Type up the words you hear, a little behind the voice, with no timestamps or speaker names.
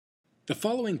The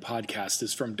following podcast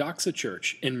is from Doxa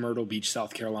Church in Myrtle Beach,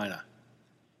 South Carolina.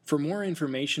 For more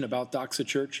information about Doxa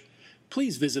Church,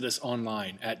 please visit us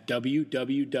online at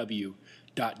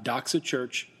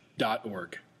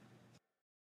www.doxachurch.org.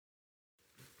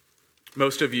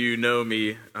 Most of you know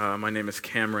me. My name is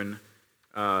Cameron,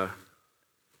 and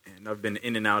I've been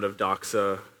in and out of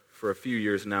Doxa for a few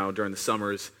years now during the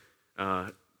summers,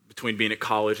 between being at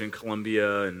college in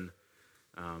Columbia and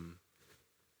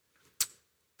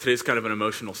today's kind of an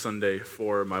emotional Sunday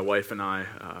for my wife and I.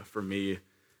 For me,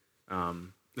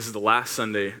 this is the last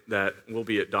Sunday that we'll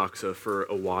be at Doxa for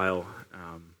a while.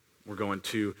 We're going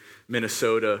to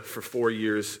Minnesota for 4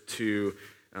 years to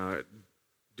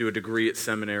do a degree at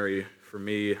seminary for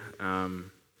me.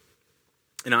 And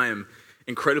I am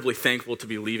incredibly thankful to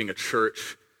be leaving a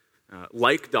church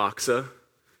like Doxa,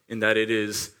 in that it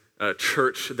is a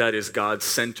church that is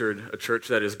God-centered, a church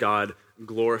that is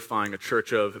God-glorifying, a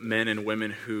church of men and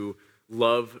women who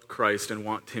love Christ and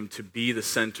want him to be the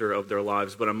center of their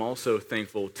lives. But I'm also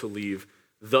thankful to leave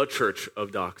the church of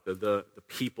Doxa, the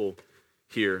people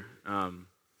here.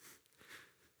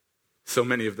 So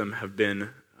many of them have been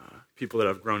people that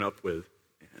I've grown up with.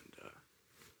 And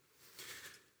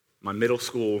my middle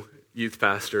school youth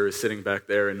pastor is sitting back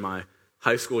there, and my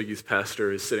high school youth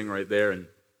pastor is sitting right there. And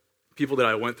people that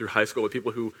I went through high school with,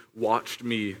 people who watched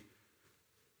me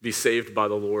be saved by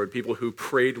the Lord, people who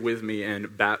prayed with me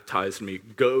and baptized me,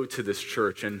 go to this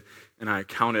church. And I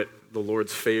count it the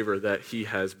Lord's favor that he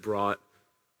has brought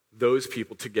those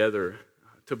people together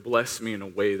to bless me in a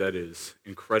way that is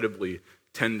incredibly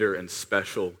tender and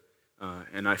special.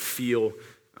 And I feel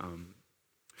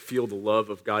the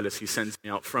love of God as he sends me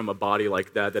out from a body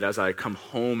like that, that as I come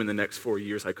home in the next 4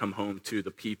 years, I come home to the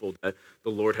people that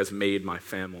the Lord has made my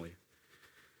family.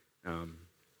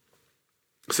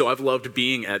 So I've loved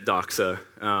being at Doxa.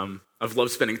 I've loved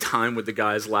spending time with the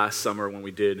guys last summer when we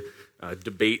did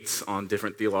debates on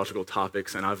different theological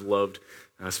topics, and I've loved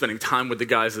spending time with the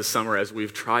guys this summer as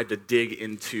we've tried to dig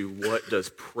into what does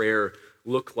prayer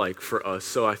look like for us.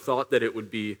 So I thought that it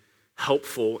would be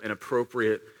helpful and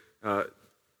appropriate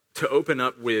to open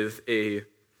up with a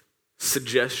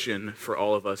suggestion for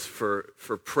all of us for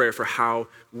prayer, for how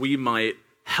we might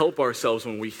help ourselves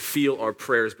when we feel our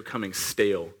prayers becoming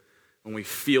stale, when we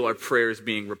feel our prayers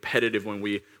being repetitive, when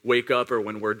we wake up or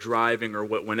when we're driving or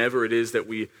whenever it is that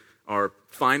we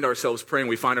find ourselves praying,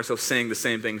 we find ourselves saying the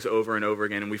same things over and over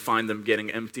again, and we find them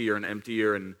getting emptier and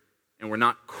emptier, and we're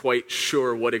not quite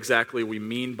sure what exactly we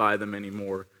mean by them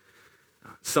anymore.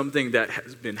 Something that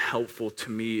has been helpful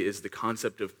to me is the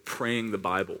concept of praying the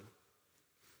Bible,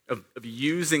 of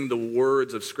using the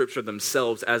words of Scripture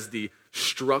themselves as the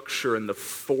structure and the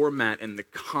format and the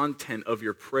content of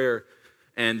your prayer.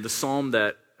 And the psalm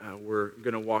that we're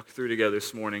going to walk through together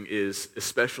this morning is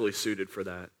especially suited for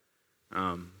that.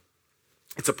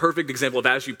 It's a perfect example of,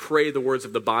 as you pray the words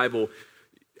of the Bible,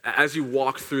 as you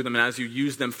walk through them and as you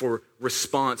use them for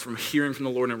response, from hearing from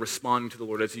the Lord and responding to the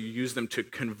Lord, as you use them to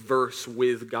converse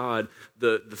with God,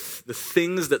 the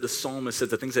things that the psalmist says,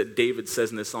 the things that David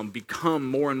says in this psalm become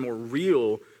more and more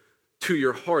real to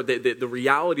your heart. The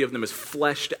reality of them is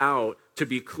fleshed out to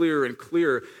be clearer and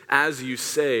clearer as you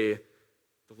say,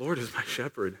 "The Lord is my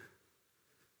shepherd,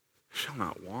 I shall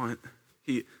not want.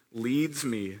 He leads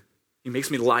me. He makes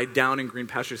me lie down in green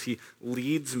pastures. He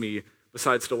leads me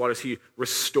beside still waters. He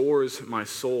restores my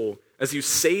soul." As you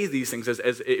say these things,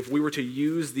 as if we were to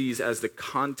use these as the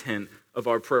content of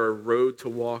our prayer, a road to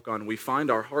walk on, we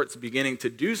find our hearts beginning to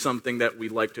do something that we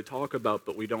like to talk about,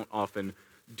 but we don't often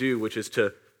do, which is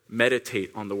to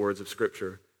meditate on the words of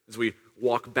Scripture. As we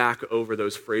walk back over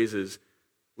those phrases,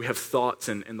 we have thoughts,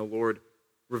 and the Lord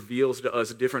reveals to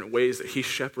us different ways that he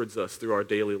shepherds us through our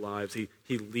daily lives. He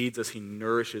leads us, he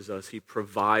nourishes us, he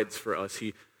provides for us,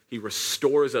 he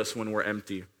restores us when we're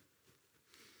empty.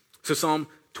 So Psalm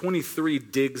 23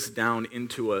 digs down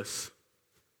into us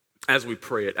as we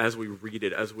pray it, as we read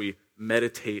it, as we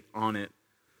meditate on it.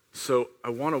 So I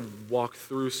want to walk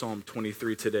through Psalm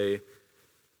 23 today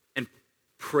and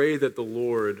pray that the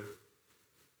Lord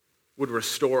would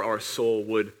restore our soul,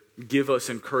 would give us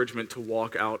encouragement to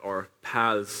walk out our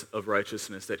paths of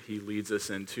righteousness that he leads us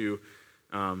into,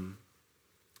 to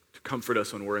comfort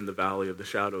us when we're in the valley of the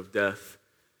shadow of death,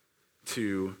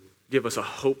 to give us a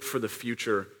hope for the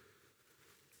future.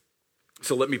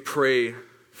 So let me pray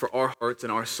for our hearts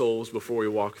and our souls before we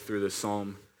walk through this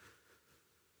psalm.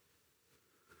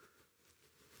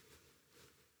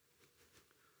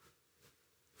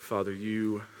 Father,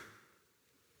 you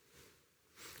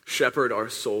shepherd our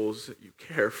souls, you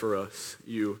care for us,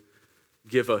 you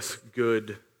give us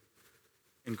good,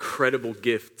 incredible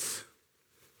gifts.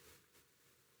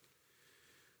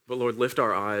 But Lord, lift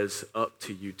our eyes up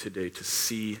to you today, to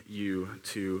see you,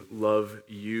 to love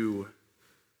you,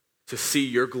 to see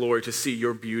your glory, to see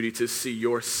your beauty, to see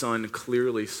your Son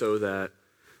clearly, so that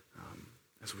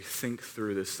as we think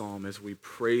through this psalm, as we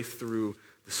pray through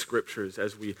the scriptures,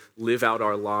 as we live out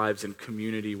our lives in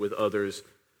community with others,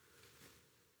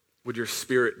 would your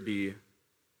Spirit be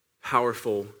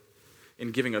powerful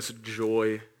in giving us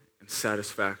joy and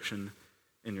satisfaction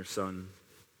in your Son.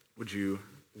 Would you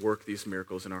work these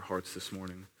miracles in our hearts this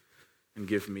morning and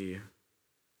give me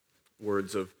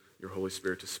words of your Holy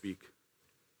Spirit to speak.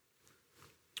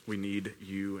 We need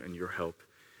you and your help,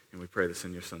 and we pray this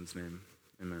in your Son's name.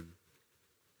 Amen.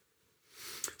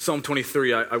 Psalm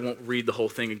 23, I won't read the whole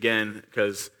thing again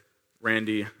because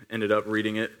Randy ended up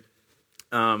reading it.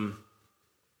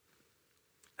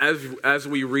 As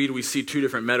we read, we see two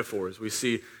different metaphors. We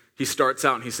see, he starts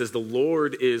out and he says, the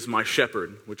Lord is my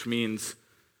shepherd, which means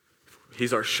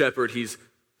he's our shepherd. He's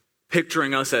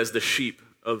picturing us as the sheep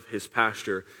of his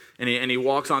pasture. And he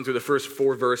walks on through the first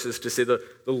 4 verses to say, the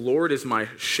Lord is my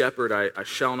shepherd, I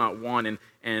shall not want.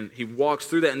 And he walks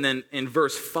through that. And then in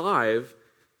verse 5,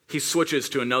 he switches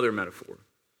to another metaphor.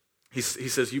 He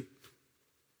says, you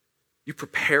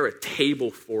prepare a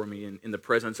table for me in the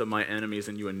presence of my enemies,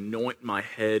 and you anoint my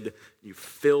head, you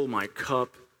fill my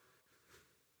cup.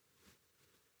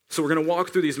 So we're going to walk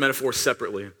through these metaphors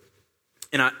separately.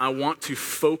 And I want to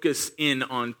focus in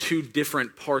on 2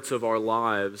 different parts of our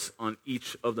lives on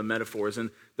each of the metaphors. And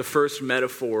the first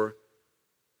metaphor,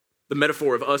 the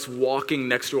metaphor of us walking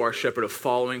next to our shepherd, of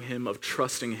following him, of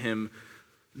trusting him.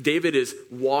 David is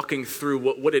walking through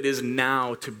what it is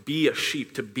now to be a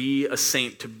sheep, to be a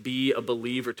saint, to be a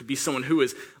believer, to be someone who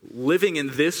is living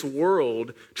in this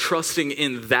world, trusting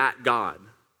in that God.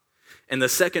 And the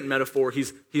second metaphor,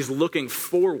 he's looking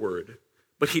forward,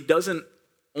 but he doesn't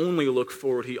only look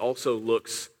forward, he also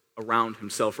looks around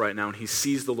himself right now, and he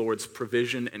sees the Lord's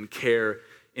provision and care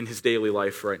in his daily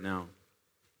life right now.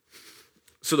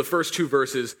 So the first 2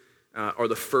 verses are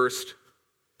the first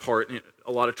part.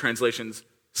 A lot of translations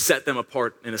set them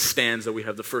apart in a stanza. We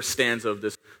have the first stanza of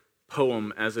this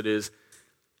poem as it is.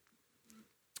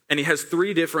 And he has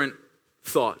 3 different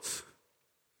thoughts.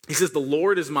 He says, the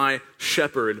Lord is my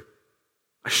shepherd,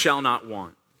 I shall not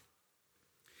want.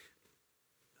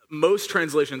 Most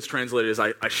translations translate it as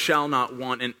I shall not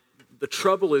want. And the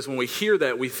trouble is when we hear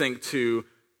that, we think to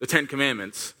the 10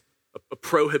 Commandments, a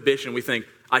prohibition. We think,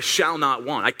 I shall not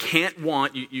want. I can't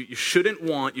want. You shouldn't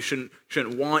want. You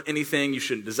shouldn't want anything. You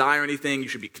shouldn't desire anything. You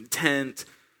should be content.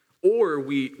 Or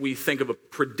we think of a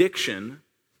prediction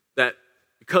that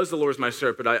because the Lord is my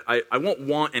shepherd, I won't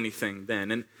want anything then.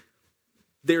 And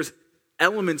there's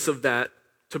elements of that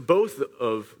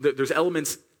there's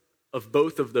elements of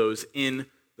both of those in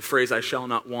the phrase I shall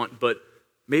not want, but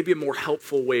maybe a more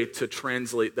helpful way to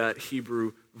translate that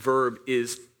Hebrew verb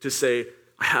is to say,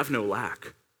 I have no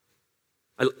lack.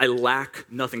 I lack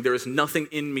nothing. There is nothing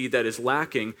in me that is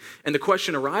lacking. And the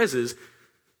question arises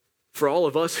for all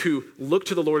of us who look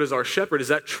to the Lord as our shepherd, is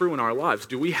that true in our lives?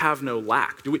 Do we have no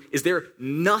lack? Is there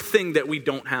nothing that we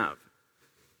don't have?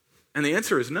 And the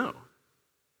answer is no.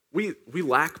 We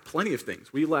lack plenty of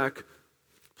things. We lack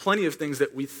plenty of things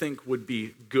that we think would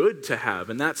be good to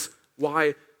have. And that's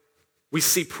why we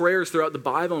see prayers throughout the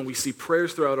Bible and we see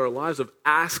prayers throughout our lives of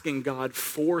asking God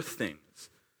for things.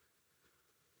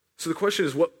 So the question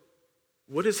is, what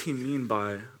does he mean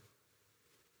by,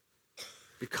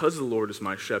 because the Lord is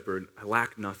my shepherd, I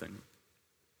lack nothing?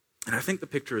 And I think the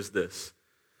picture is this.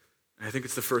 And I think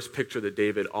it's the first picture that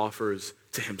David offers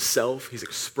to himself. He's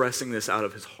expressing this out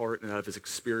of his heart and out of his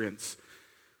experience.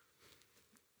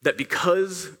 That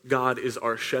because God is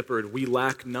our shepherd, we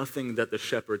lack nothing that the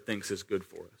shepherd thinks is good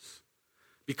for us.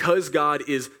 Because God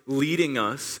is leading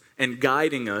us and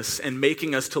guiding us and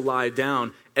making us to lie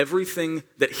down, everything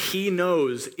that he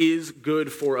knows is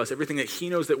good for us. Everything that he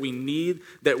knows that we need,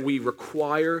 that we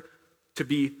require to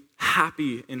be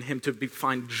happy in him, to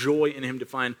find joy in him, to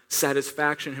find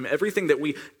satisfaction in him. Everything that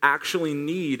we actually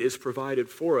need is provided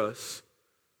for us.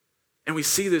 And we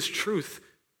see this truth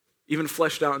even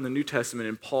fleshed out in the New Testament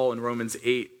in Paul in Romans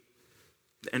 8.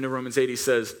 At the end of Romans 8, he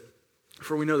says,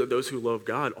 for we know that those who love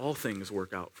God, all things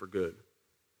work out for good,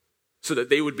 so that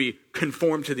they would be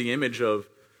conformed to the image of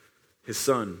his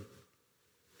Son.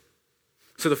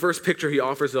 So the first picture he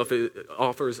offers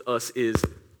us is,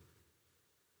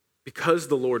 because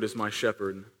the Lord is my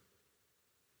shepherd,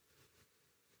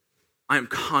 I am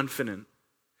confident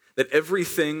that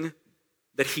everything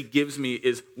that he gives me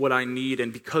is what I need,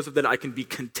 and because of that I can be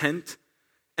content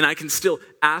And I can still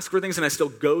ask for things and I still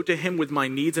go to him with my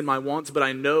needs and my wants, but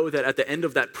I know that at the end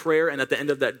of that prayer and at the end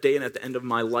of that day and at the end of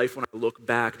my life, when I look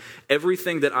back,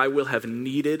 everything that I will have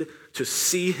needed to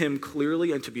see him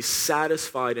clearly and to be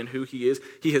satisfied in who he is,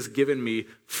 he has given me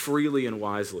freely and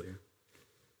wisely.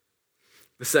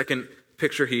 The second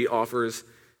picture he offers,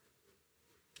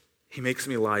 he makes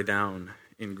me lie down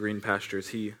in green pastures.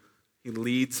 He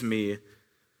leads me,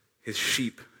 his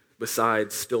sheep,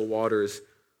 beside still waters.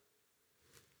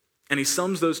 And he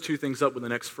sums those two things up with the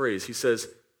next phrase. He says,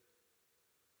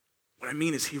 what I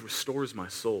mean is he restores my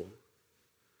soul.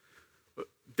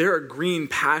 There are green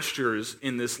pastures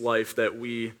in this life that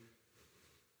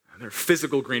there are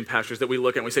physical green pastures that we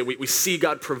look at and we say, we see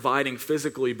God providing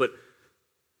physically, but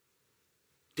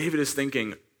David is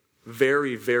thinking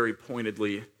very, very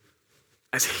pointedly,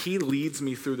 as he leads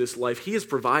me through this life, he is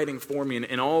providing for me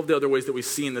in all of the other ways that we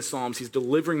see in the Psalms. He's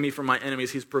delivering me from my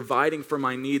enemies. He's providing for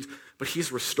my needs, but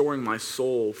he's restoring my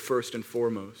soul first and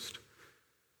foremost.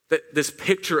 That this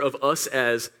picture of us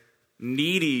as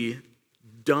needy,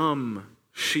 dumb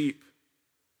sheep,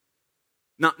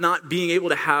 not being able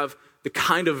to have the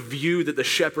kind of view that the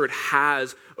shepherd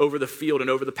has over the field and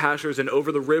over the pastures and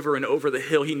over the river and over the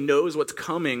hill. He knows what's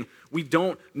coming. We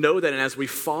don't know that, and as we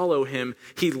follow him,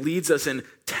 he leads us in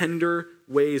tender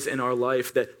ways in our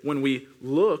life that when we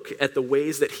look at the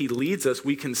ways that he leads us,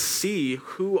 we can see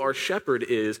who our shepherd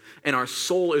is, and our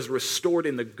soul is restored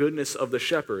in the goodness of the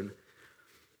shepherd.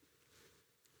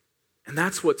 And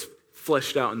that's what's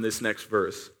fleshed out in this next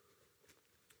verse.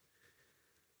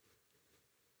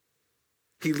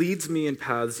 He leads me in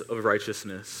paths of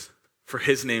righteousness for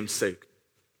his name's sake.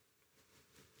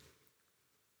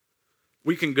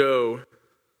 We can go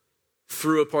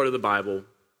through a part of the Bible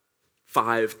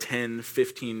 5, 10,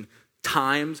 15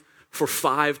 times for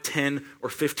 5, 10, or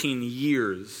 15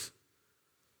 years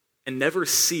and never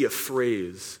see a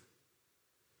phrase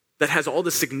that has all the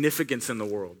significance in the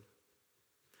world.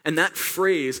 And that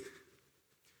phrase,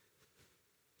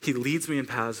 he leads me in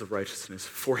paths of righteousness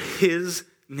for his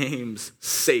name's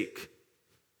sake,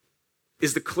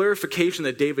 is the clarification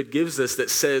that David gives us that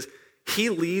says he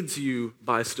leads you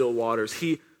by still waters.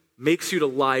 He makes you to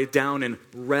lie down and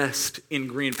rest in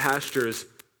green pastures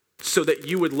so that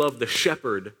you would love the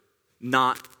shepherd,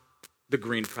 not the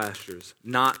green pastures,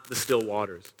 not the still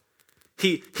waters.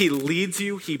 He leads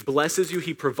you, he blesses you,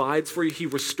 he provides for you, he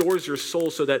restores your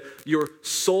soul so that your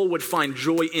soul would find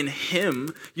joy in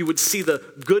him. You would see the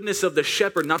goodness of the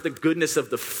shepherd, not the goodness of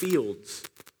the fields.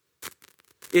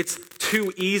 It's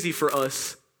too easy for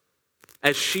us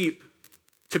as sheep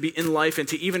to be in life and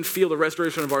to even feel the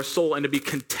restoration of our soul and to be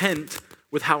content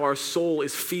with how our soul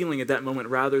is feeling at that moment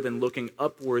rather than looking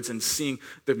upwards and seeing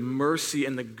the mercy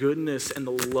and the goodness and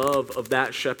the love of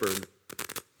that shepherd.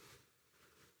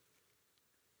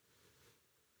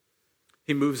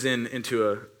 He moves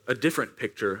into a different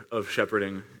picture of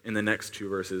shepherding in the next two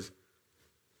verses.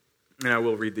 And I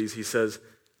will read these. He says,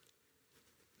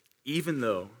 even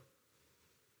though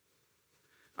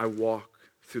I walk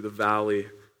through the valley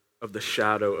of the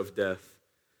shadow of death,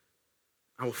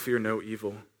 I will fear no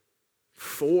evil.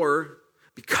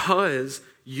 Because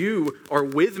you are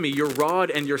with me, your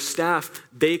rod and your staff,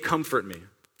 they comfort me.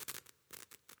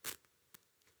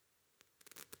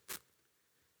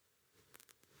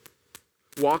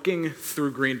 Walking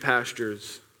through green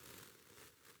pastures,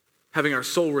 having our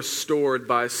soul restored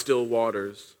by still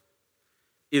waters,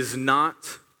 is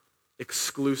not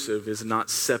exclusive, is not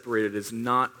separated, is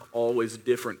not always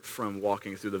different from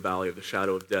walking through the valley of the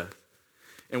shadow of death.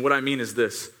 And what I mean is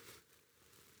this.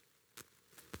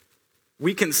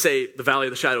 We can say the valley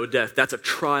of the shadow of death, that's a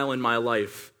trial in my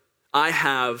life. I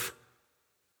have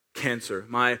cancer.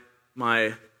 My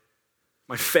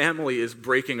family is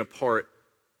breaking apart.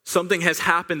 Something has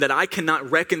happened that I cannot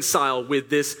reconcile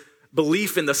with this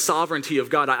belief in the sovereignty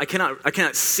of God. I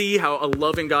cannot see how a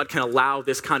loving God can allow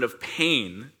this kind of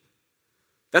pain.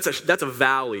 That's a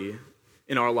valley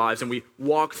in our lives, and we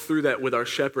walk through that with our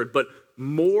shepherd. But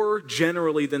more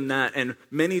generally than that, and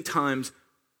many times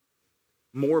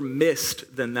more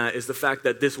missed than that, is the fact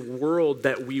that this world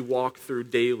that we walk through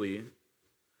daily,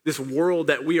 this world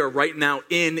that we are right now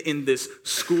in this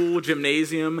school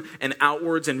gymnasium and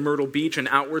outwards in Myrtle Beach and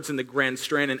outwards in the Grand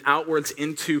Strand and outwards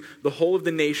into the whole of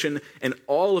the nation and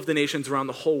all of the nations around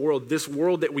the whole world, this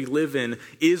world that we live in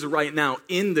is right now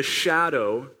in the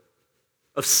shadow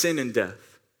of sin and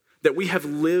death. That we have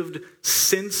lived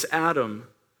since Adam,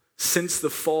 since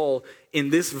the fall, in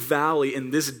this valley,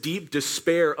 in this deep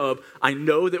despair of, I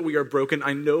know that we are broken,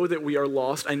 I know that we are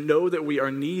lost, I know that we are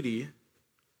needy.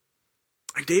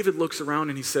 And David looks around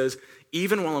and he says,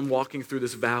 even while I'm walking through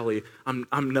this valley, I'm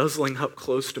nuzzling up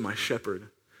close to my shepherd.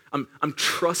 I'm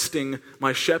trusting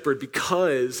my shepherd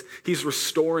because he's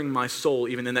restoring my soul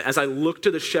even in that. As I look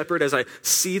to the shepherd, as I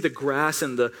see the grass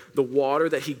and the water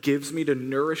that he gives me to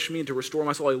nourish me and to restore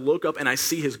my soul, I look up and I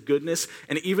see his goodness.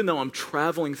 And even though I'm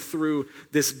traveling through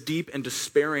this deep and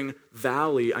despairing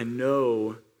valley, I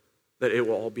know that it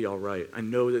will all be all right. I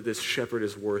know that this shepherd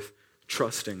is worth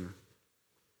trusting.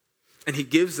 And he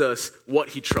gives us what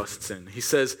he trusts in. He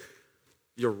says,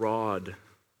 your rod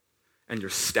and your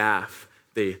staff,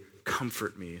 they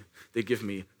comfort me. They give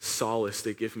me solace.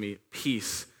 They give me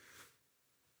peace.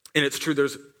 And it's true,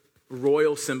 there's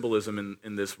royal symbolism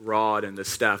in this rod and this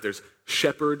staff. There's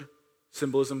shepherd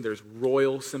symbolism. There's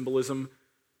royal symbolism.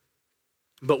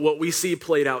 But what we see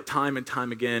played out time and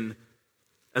time again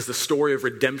as the story of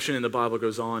redemption in the Bible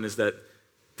goes on is that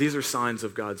these are signs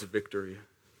of God's victory.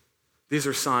 These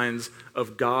are signs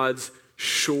of God's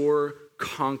sure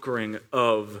conquering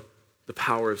of the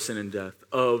power of sin and death,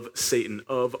 of Satan,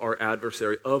 of our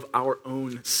adversary, of our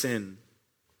own sin.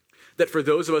 That for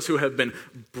those of us who have been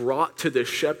brought to this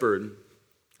shepherd,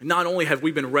 not only have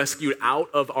we been rescued out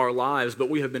of our lives, but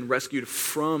we have been rescued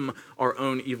from our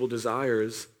own evil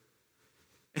desires.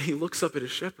 And he looks up at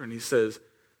his shepherd and he says,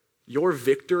 your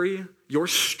victory, your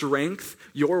strength,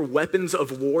 your weapons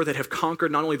of war that have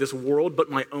conquered not only this world, but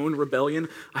my own rebellion,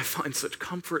 I find such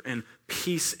comfort and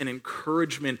peace and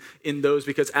encouragement in those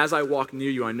because as I walk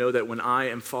near you, I know that when I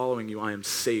am following you, I am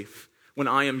safe. When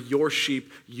I am your sheep,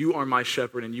 you are my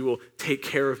shepherd and you will take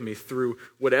care of me through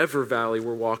whatever valley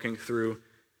we're walking through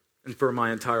and for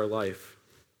my entire life.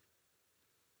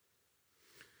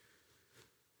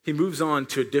 He moves on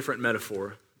to a different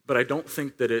metaphor, but I don't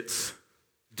think that it's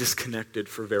disconnected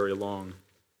for very long.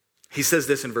 He says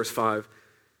this in verse 5.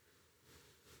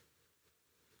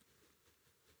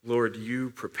 Lord,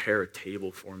 you prepare a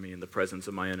table for me in the presence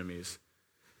of my enemies,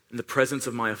 in the presence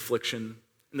of my affliction,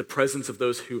 in the presence of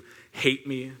those who hate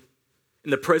me,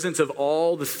 in the presence of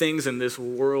all the things in this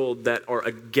world that are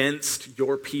against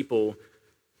your people.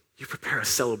 You prepare a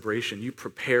celebration. You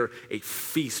prepare a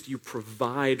feast. You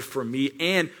provide for me,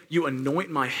 and you anoint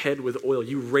my head with oil.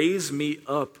 You raise me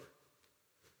up.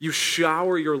 You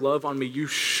shower your love on me. You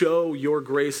show your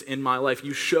grace in my life.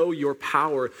 You show your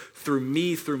power through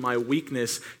me, through my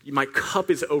weakness. My cup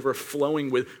is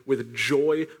overflowing with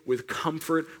joy, with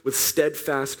comfort, with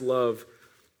steadfast love.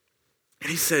 And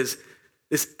he says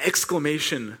this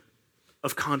exclamation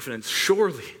of confidence,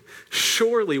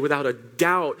 surely, without a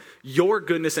doubt, your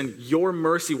goodness and your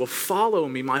mercy will follow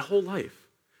me my whole life,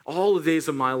 all the days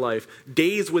of my life,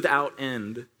 days without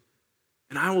end,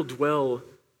 and I will dwell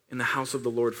in the house of the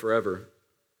Lord forever.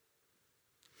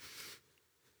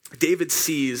 David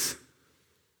sees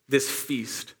this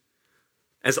feast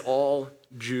as all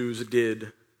Jews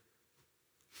did.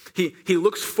 He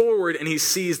looks forward and he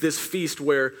sees this feast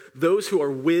where those who are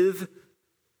with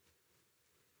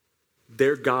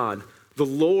their God, the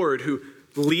Lord who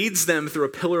leads them through a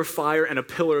pillar of fire and a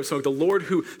pillar of smoke, the Lord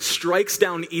who strikes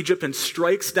down Egypt and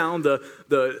strikes down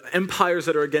the empires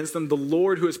that are against them, the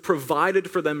Lord who has provided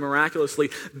for them miraculously,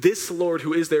 this Lord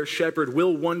who is their shepherd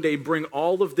will one day bring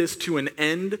all of this to an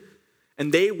end,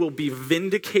 and they will be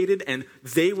vindicated and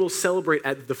they will celebrate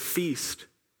at the feast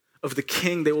of the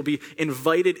King. They will be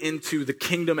invited into the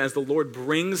kingdom as the Lord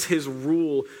brings his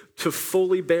rule to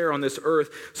fully bear on this earth.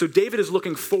 So David is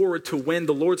looking forward to when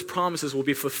the Lord's promises will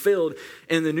be fulfilled.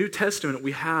 In the New Testament,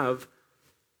 we have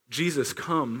Jesus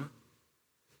come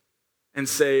and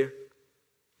say,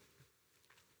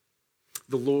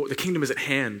 the kingdom is at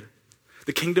hand.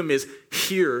 The kingdom is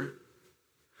here.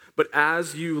 But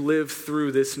as you live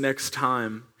through this next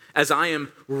time, as I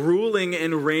am ruling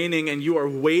and reigning and you are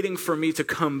waiting for me to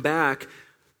come back,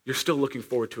 you're still looking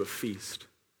forward to a feast.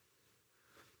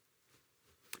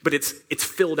 But it's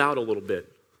filled out a little bit.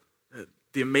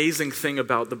 The amazing thing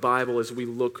about the Bible as we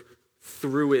look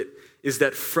through it is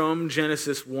that from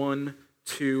Genesis 1,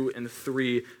 2, and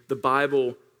 3, the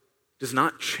Bible does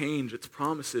not change its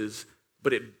promises,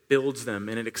 but it builds them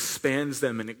and it expands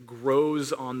them and it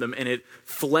grows on them and it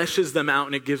fleshes them out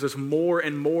and it gives us more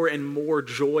and more and more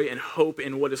joy and hope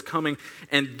in what is coming.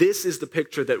 And this is the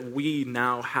picture that we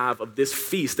now have of this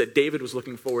feast that David was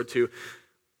looking forward to.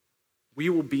 We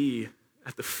will be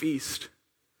at the feast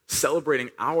celebrating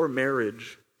our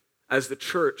marriage as the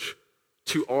church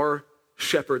to our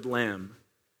shepherd lamb.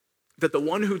 That the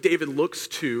one who David looks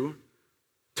to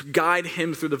guide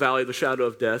him through the valley of the shadow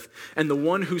of death, and the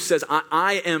one who says,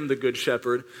 I am the good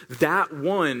shepherd, that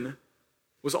one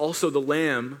was also the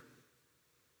lamb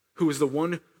who was the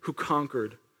one who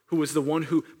conquered, who was the one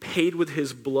who paid with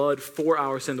his blood for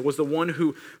our sin, was the one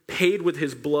who paid with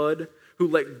his blood, who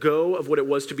let go of what it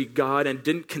was to be God and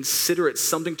didn't consider it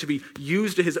something to be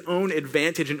used to his own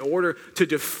advantage in order to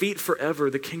defeat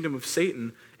forever the kingdom of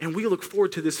Satan. And we look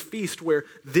forward to this feast where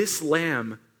this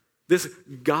Lamb, this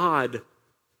God,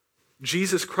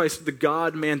 Jesus Christ, the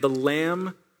God-man, the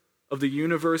Lamb of the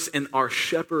universe and our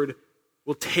shepherd,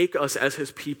 will take us as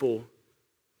his people.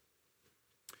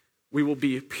 We will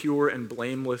be pure and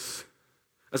blameless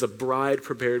as a bride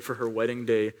prepared for her wedding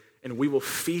day, and we will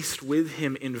feast with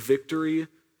him in victory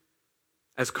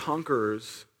as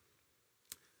conquerors,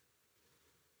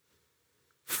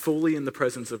 fully in the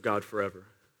presence of God forever.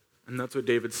 And that's what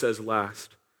David says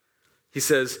last. He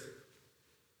says,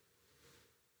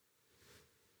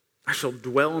 I shall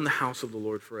dwell in the house of the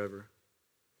Lord forever.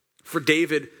 For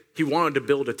David, he wanted to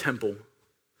build a temple.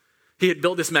 He had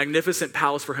built this magnificent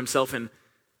palace for himself, and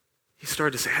he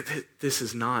started to say, this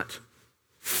is not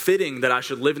fitting that I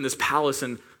should live in this palace,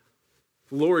 and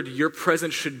Lord, your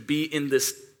presence should be in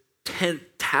this tent,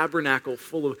 tabernacle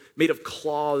made of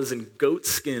cloths and goat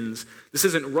skins. This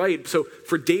isn't right. So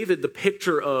for David, the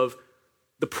picture of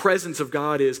the presence of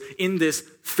God is in this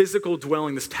physical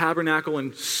dwelling, this tabernacle,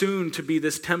 and soon to be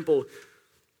this temple.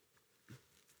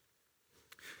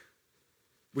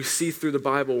 We see through the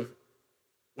Bible,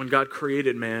 when God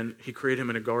created man, he created him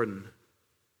in a garden.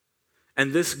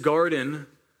 And this garden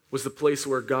was the place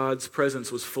where God's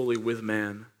presence was fully with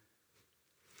man.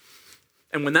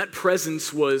 And when that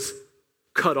presence was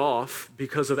cut off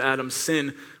because of Adam's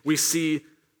sin, we see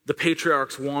the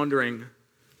patriarchs wandering.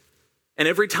 And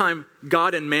every time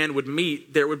God and man would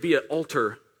meet, there would be an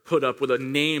altar put up with a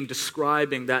name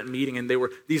describing that meeting. And they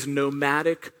were these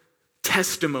nomadic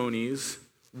testimonies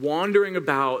wandering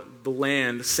about the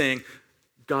land saying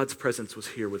God's presence was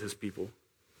here with his people.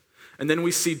 And then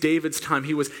we see David's time.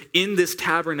 He was in this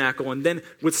tabernacle. And then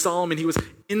with Solomon, he was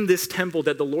in this temple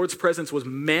that the Lord's presence was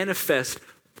manifest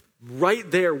right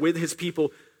there with his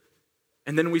people.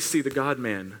 And then we see the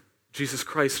God-man, Jesus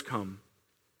Christ, come.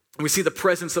 And we see the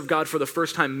presence of God for the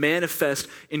first time manifest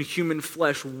in human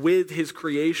flesh with his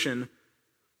creation.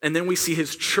 And then we see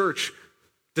his church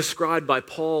described by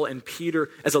Paul and Peter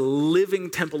as a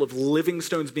living temple of living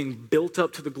stones being built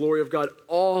up to the glory of God,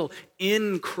 all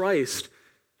in Christ.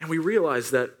 And we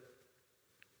realize that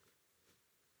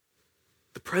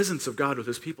the presence of God with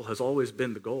his people has always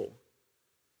been the goal.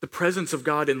 The presence of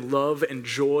God in love and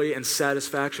joy and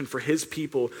satisfaction for his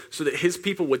people so that his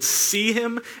people would see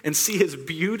him and see his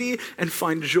beauty and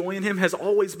find joy in him has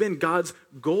always been God's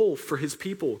goal for his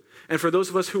people. And for those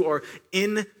of us who are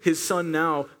in his Son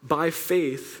now by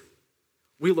faith,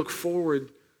 we look forward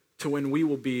to when we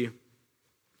will be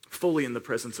fully in the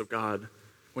presence of God,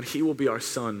 when he will be our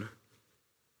Son.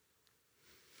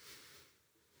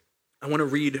 I want to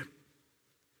read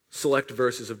select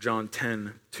verses of John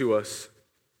 10 to us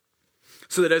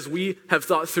so that as we have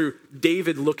thought through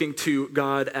David looking to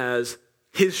God as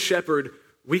his shepherd,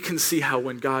 we can see how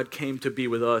when God came to be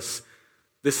with us,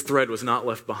 this thread was not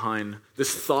left behind.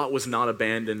 This thought was not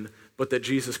abandoned, but that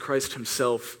Jesus Christ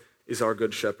himself is our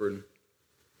good shepherd.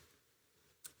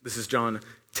 This is John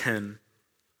 10.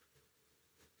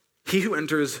 He who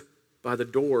enters by the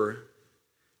door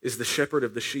is the shepherd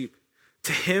of the sheep.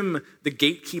 To him, the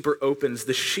gatekeeper opens.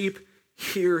 The sheep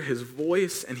hear his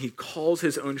voice, and he calls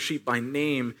his own sheep by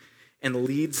name and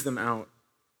leads them out.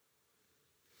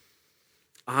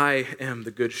 I am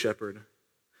the good shepherd.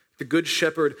 The good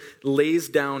shepherd lays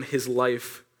down his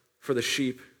life for the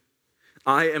sheep.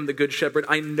 I am the good shepherd.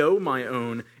 I know my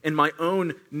own, and my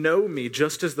own know me,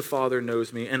 just as the Father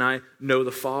knows me, and I know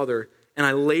the Father, and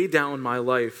I lay down my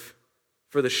life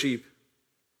for the sheep.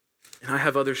 And I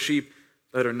have other sheep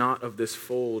that are not of this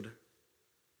fold,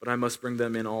 but I must bring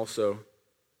them in also.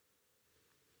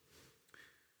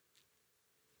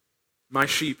 My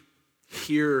sheep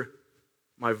hear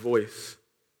my voice,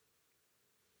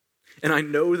 and I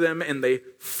know them, and they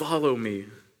follow me.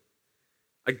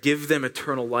 I give them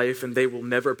eternal life, and they will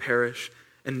never perish,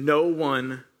 and no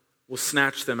one will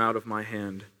snatch them out of my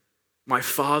hand. My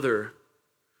Father,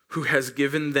 who has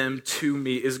given them to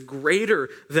me, is greater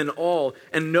than all,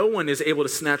 and no one is able to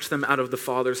snatch them out of the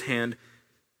Father's hand,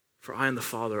 for I and the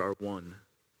Father are one.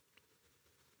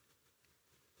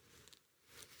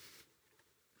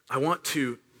 I want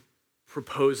to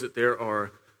propose that there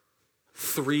are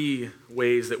 3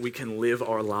 ways that we can live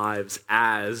our lives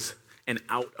as and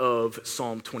out of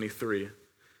Psalm 23. The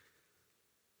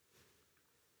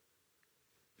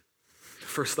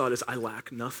first thought is, I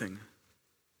lack nothing.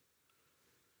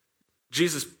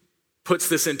 Jesus puts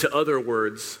this into other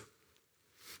words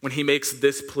when he makes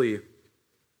this plea.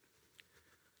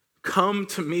 Come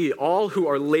to me, all who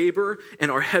are labor and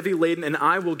are heavy laden, and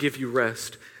I will give you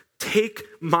rest. Take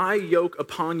my yoke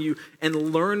upon you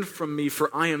and learn from me,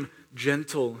 for I am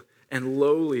gentle and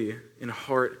lowly in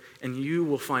heart, and you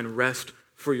will find rest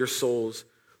for your souls.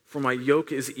 For my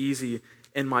yoke is easy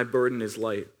and my burden is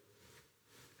light.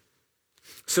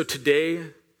 So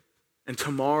today and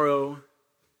tomorrow,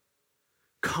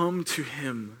 come to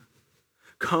him.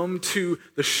 Come to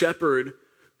the shepherd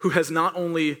who has not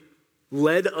only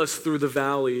led us through the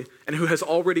valley and who has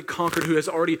already conquered, who has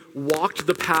already walked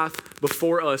the path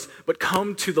before us, but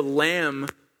come to the Lamb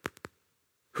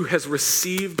who has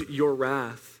received your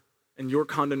wrath and your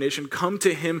condemnation. Come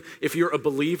to him if you're a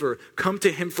believer. Come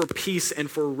to him for peace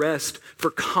and for rest, for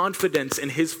confidence in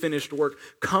his finished work.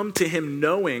 Come to him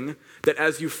knowing that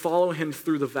as you follow him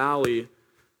through the valley,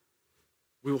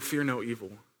 we will fear no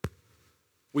evil.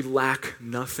 We lack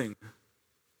nothing.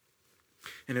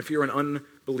 And if you're an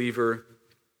unbeliever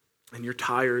and you're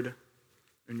tired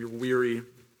and you're weary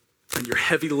and you're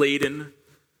heavy laden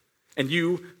and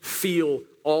you feel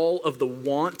all of the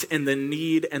want and the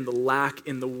need and the lack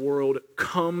in the world,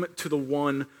 come to the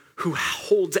one who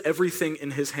holds everything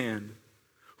in his hand,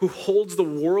 who holds the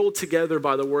world together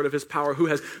by the word of his power, who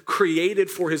has created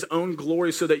for his own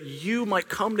glory so that you might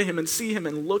come to him and see him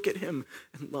and look at him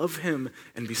and love him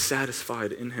and be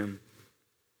satisfied in him.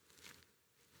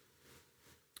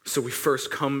 So we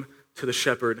first come to the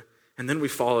shepherd and then we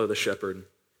follow the shepherd.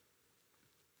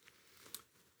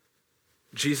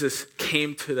 Jesus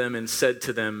came to them and said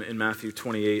to them in Matthew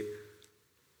 28,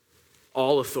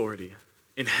 all authority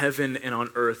in heaven and on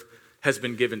earth has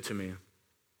been given to me.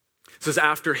 It says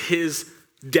after his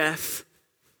death,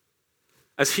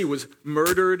 as he was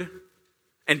murdered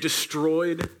and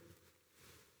destroyed,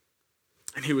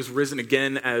 and he was risen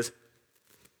again as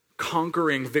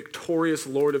conquering, victorious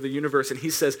Lord of the universe, and he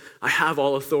says, I have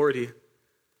all authority.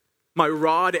 My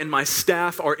rod and my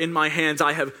staff are in my hands.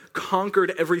 I have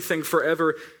conquered everything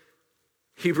forever.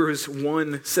 Hebrews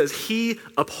 1 says, he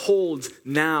upholds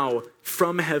now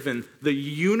from heaven the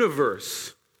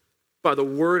universe by the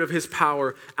word of his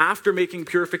power. After making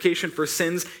purification for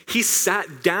sins, he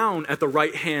sat down at the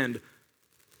right hand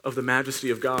of the majesty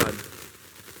of God.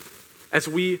 As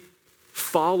we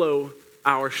follow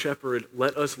our shepherd,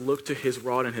 let us look to his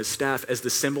rod and his staff as the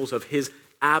symbols of his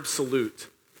absolute,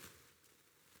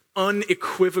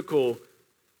 unequivocal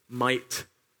might.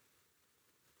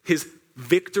 His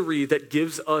victory that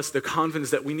gives us the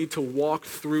confidence that we need to walk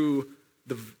through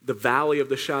the valley of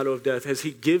the shadow of death, as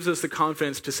he gives us the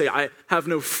confidence to say, I have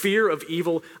no fear of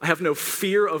evil, I have no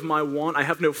fear of my want, I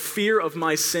have no fear of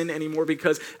my sin anymore,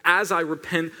 because as I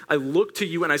repent, I look to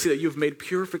you and I see that you have made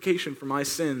purification for my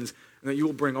sins and that you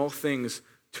will bring all things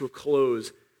to a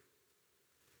close.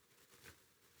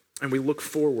 And we look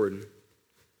forward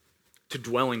to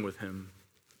dwelling with him.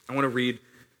 I want to read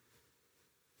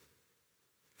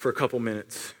for a couple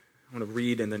minutes. I want to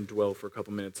read and then dwell for a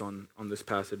couple minutes on this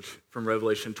passage from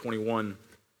Revelation 21.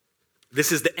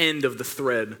 This is the end of the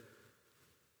thread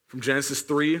from Genesis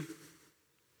 3,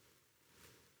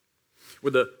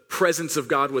 where the presence of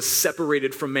God was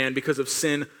separated from man because of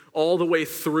sin, all the way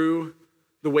through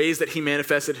the ways that he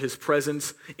manifested his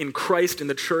presence in Christ, in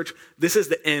the church. This is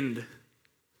the end,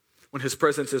 when his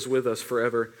presence is with us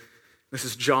forever. This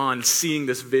is John seeing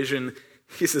this vision.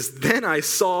 He says, then I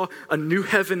saw a new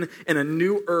heaven and a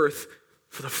new earth,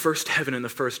 for the first heaven and the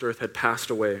first earth had passed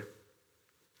away,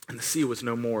 and the sea was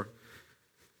no more.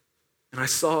 And I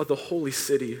saw the holy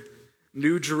city,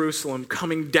 New Jerusalem,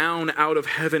 coming down out of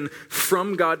heaven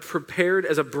from God, prepared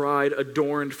as a bride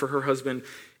adorned for her husband.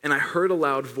 And I heard a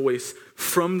loud voice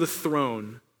from the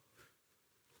throne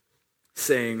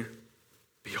saying,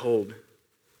 behold,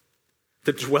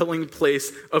 the dwelling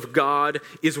place of God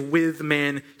is with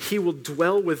man. He will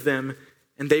dwell with them,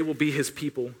 and they will be his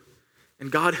people.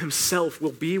 And God himself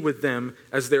will be with them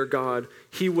as their God.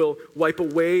 He will wipe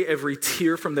away every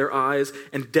tear from their eyes,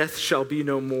 and death shall be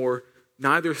no more.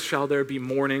 Neither shall there be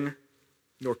mourning,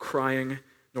 nor crying,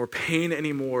 nor pain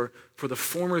anymore, for the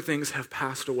former things have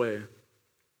passed away.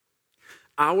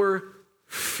 Our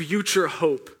future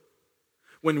hope,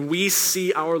 when we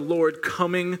see our Lord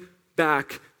coming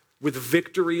back with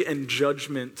victory and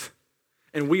judgment,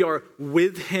 and we are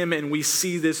with him and we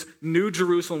see this new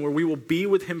Jerusalem where we will be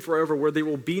with him forever, where there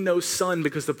will be no sun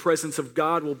because the presence of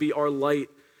God will be our light.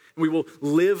 And we will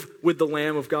live with the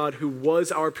Lamb of God who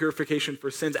was our purification for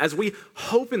sins. As we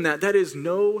hope in that, that is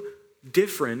no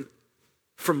different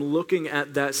from looking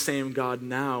at that same God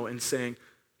now and saying,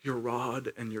 your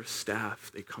rod and your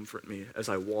staff, they comfort me as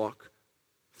I walk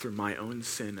through my own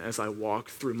sin, as I walk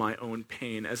through my own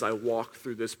pain, as I walk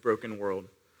through this broken world.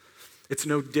 It's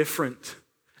no different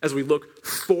as we look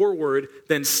forward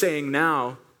than saying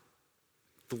now,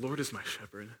 the Lord is my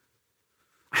shepherd.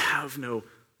 have no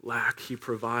lack. He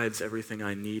provides everything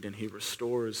I need, and he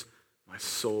restores my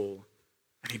soul.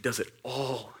 And he does it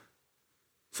all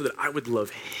so that I would love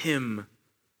him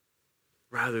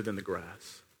rather than the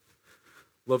grass.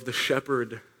 Love the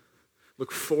shepherd.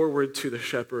 Look forward to the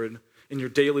shepherd in your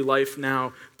daily life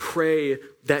now. Pray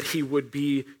that he would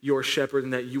be your shepherd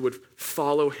and that you would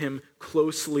follow him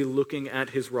closely, looking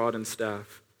at his rod and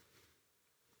staff.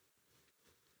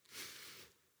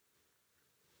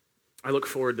 I look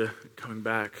forward to coming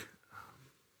back.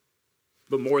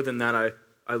 But more than that,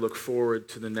 I look forward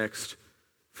to the next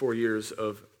 4 years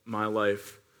of my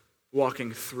life,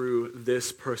 walking through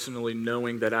this personally,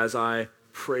 knowing that as I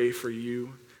pray for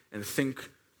you and think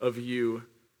of you,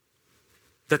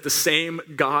 that the same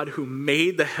God who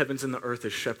made the heavens and the earth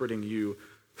is shepherding you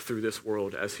through this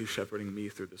world as he's shepherding me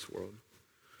through this world.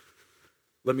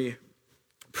 Let me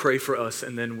pray for us,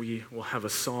 and then we will have a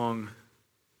song.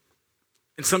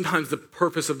 And sometimes the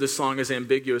purpose of this song is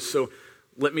ambiguous, so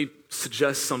let me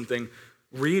suggest something.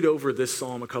 Read over this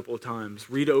psalm a couple of times.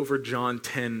 Read over John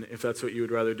 10, if that's what you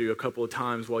would rather do, a couple of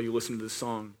times while you listen to this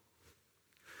song.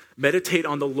 Meditate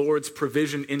on the Lord's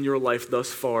provision in your life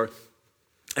thus far,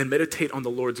 and meditate on the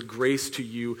Lord's grace to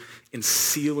you in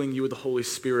sealing you with the Holy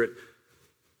Spirit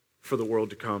for the world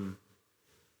to come.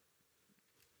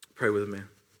 Pray with me.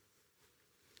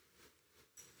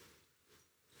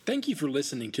 Thank you for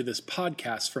listening to this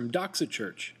podcast from Doxa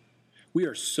Church. We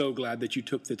are so glad that you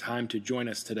took the time to join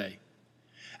us today.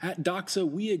 At Doxa,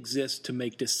 we exist to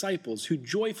make disciples who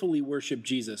joyfully worship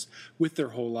Jesus with their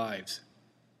whole lives.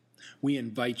 We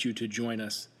invite you to join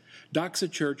us.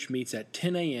 Doxa Church meets at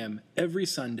 10 a.m. every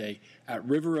Sunday at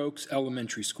River Oaks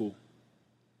Elementary School.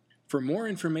 For more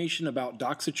information about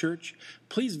Doxa Church,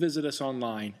 please visit us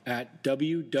online at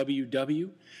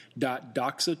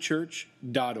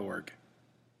www.doxachurch.org.